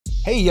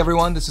Hey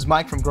everyone, this is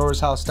Mike from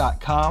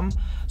growershouse.com.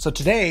 So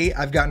today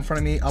I've got in front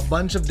of me a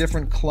bunch of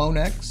different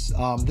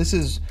Clonex. This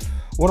is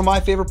one of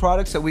my favorite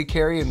products that we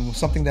carry and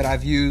something that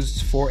I've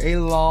used for a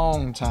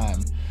long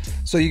time.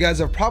 So you guys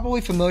are probably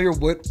familiar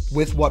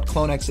with what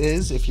Clonex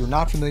is. If you're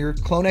not familiar,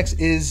 Clonex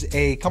is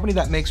a company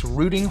that makes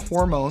rooting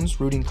hormones,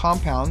 rooting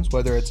compounds,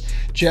 whether it's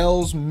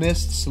gels,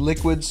 mists,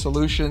 liquids,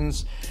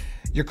 solutions.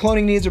 Your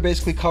cloning needs are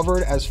basically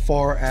covered as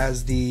far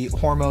as the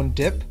hormone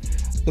dip.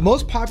 The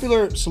most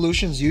popular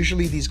solutions,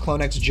 usually these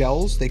Clonex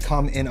gels, they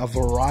come in a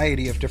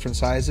variety of different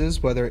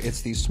sizes, whether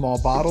it's these small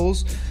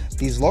bottles,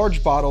 these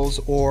large bottles,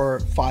 or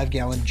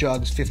 5-gallon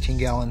jugs,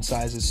 15-gallon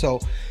sizes. So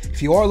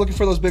if you are looking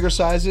for those bigger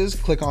sizes,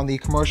 click on the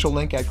commercial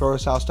link at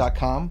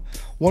growershouse.com.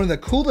 One of the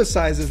coolest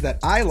sizes that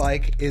I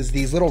like is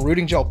these little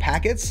rooting gel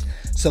packets.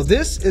 So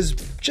this is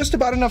just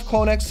about enough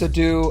Clonex to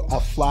do a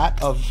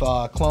flat of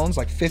clones,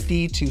 like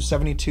 50 to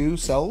 72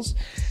 cells.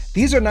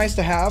 These are nice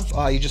to have.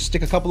 You just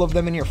stick a couple of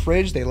them in your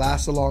fridge. They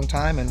last a long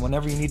time, and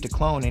whenever you need to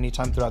clone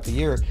anytime throughout the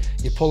year,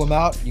 you pull them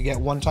out, you get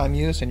one-time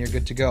use, and you're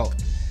good to go.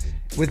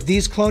 With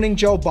these cloning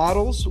gel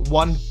bottles,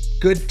 one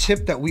good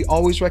tip that we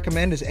always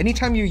recommend is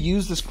anytime you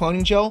use this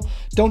cloning gel,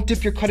 don't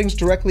dip your cuttings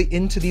directly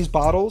into these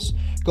bottles.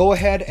 Go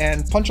ahead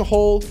and punch a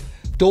hole,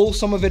 dole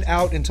some of it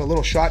out into a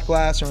little shot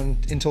glass or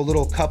into a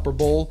little cup or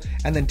bowl,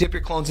 and then dip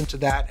your clones into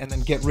that, and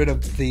then get rid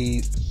of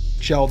the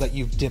gel that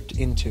you've dipped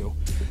into.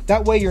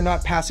 That way you're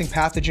not passing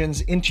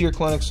pathogens into your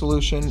Clonex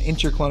solution,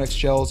 into your Clonex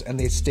gels, and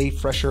they stay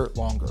fresher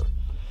longer.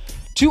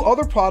 Two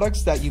other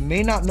products that you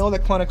may not know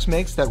that Clonex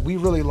makes that we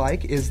really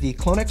like is the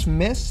Clonex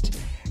Mist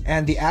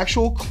and the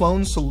actual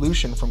clone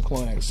solution from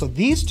Clonex. So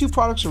these two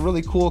products are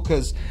really cool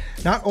because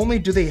not only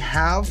do they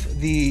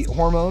have the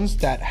hormones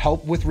that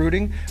help with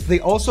rooting, they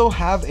also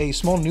have a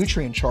small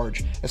nutrient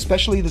charge,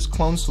 especially this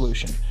clone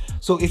solution.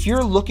 So if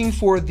you're looking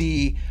for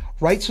the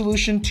right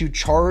solution to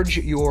charge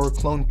your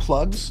clone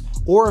plugs,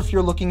 or if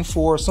you're looking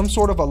for some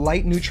sort of a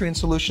light nutrient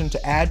solution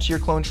to add to your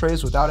clone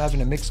trays without having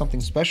to mix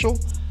something special,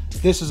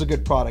 this is a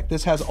good product.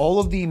 This has all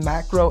of the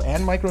macro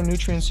and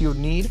micronutrients you would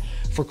need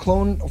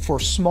for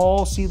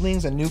small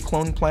seedlings and new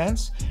clone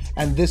plants,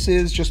 and this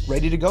is just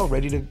ready to go,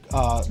 ready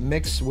to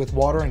mix with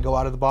water and go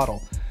out of the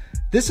bottle.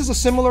 This is a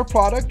similar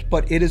product,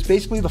 but it is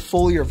basically the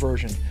foliar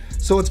version.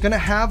 So it's gonna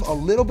have a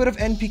little bit of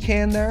NPK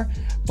in there,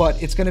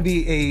 but it's gonna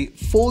be a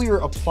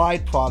foliar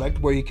applied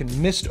product where you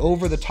can mist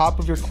over the top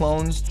of your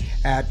clones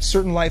at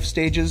certain life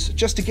stages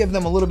just to give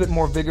them a little bit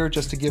more vigor,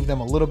 just to give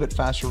them a little bit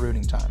faster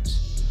rooting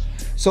times.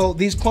 So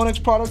these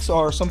Clonex products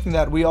are something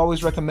that we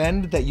always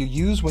recommend that you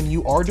use when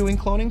you are doing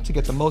cloning to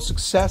get the most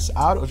success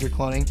out of your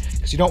cloning,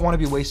 because you don't wanna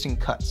be wasting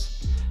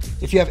cuts.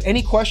 If you have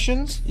any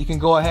questions, you can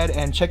go ahead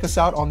and check us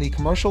out on the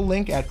commercial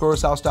link at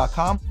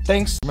growershouse.com.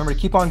 Thanks, remember to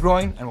keep on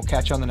growing, and we'll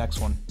catch you on the next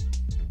one.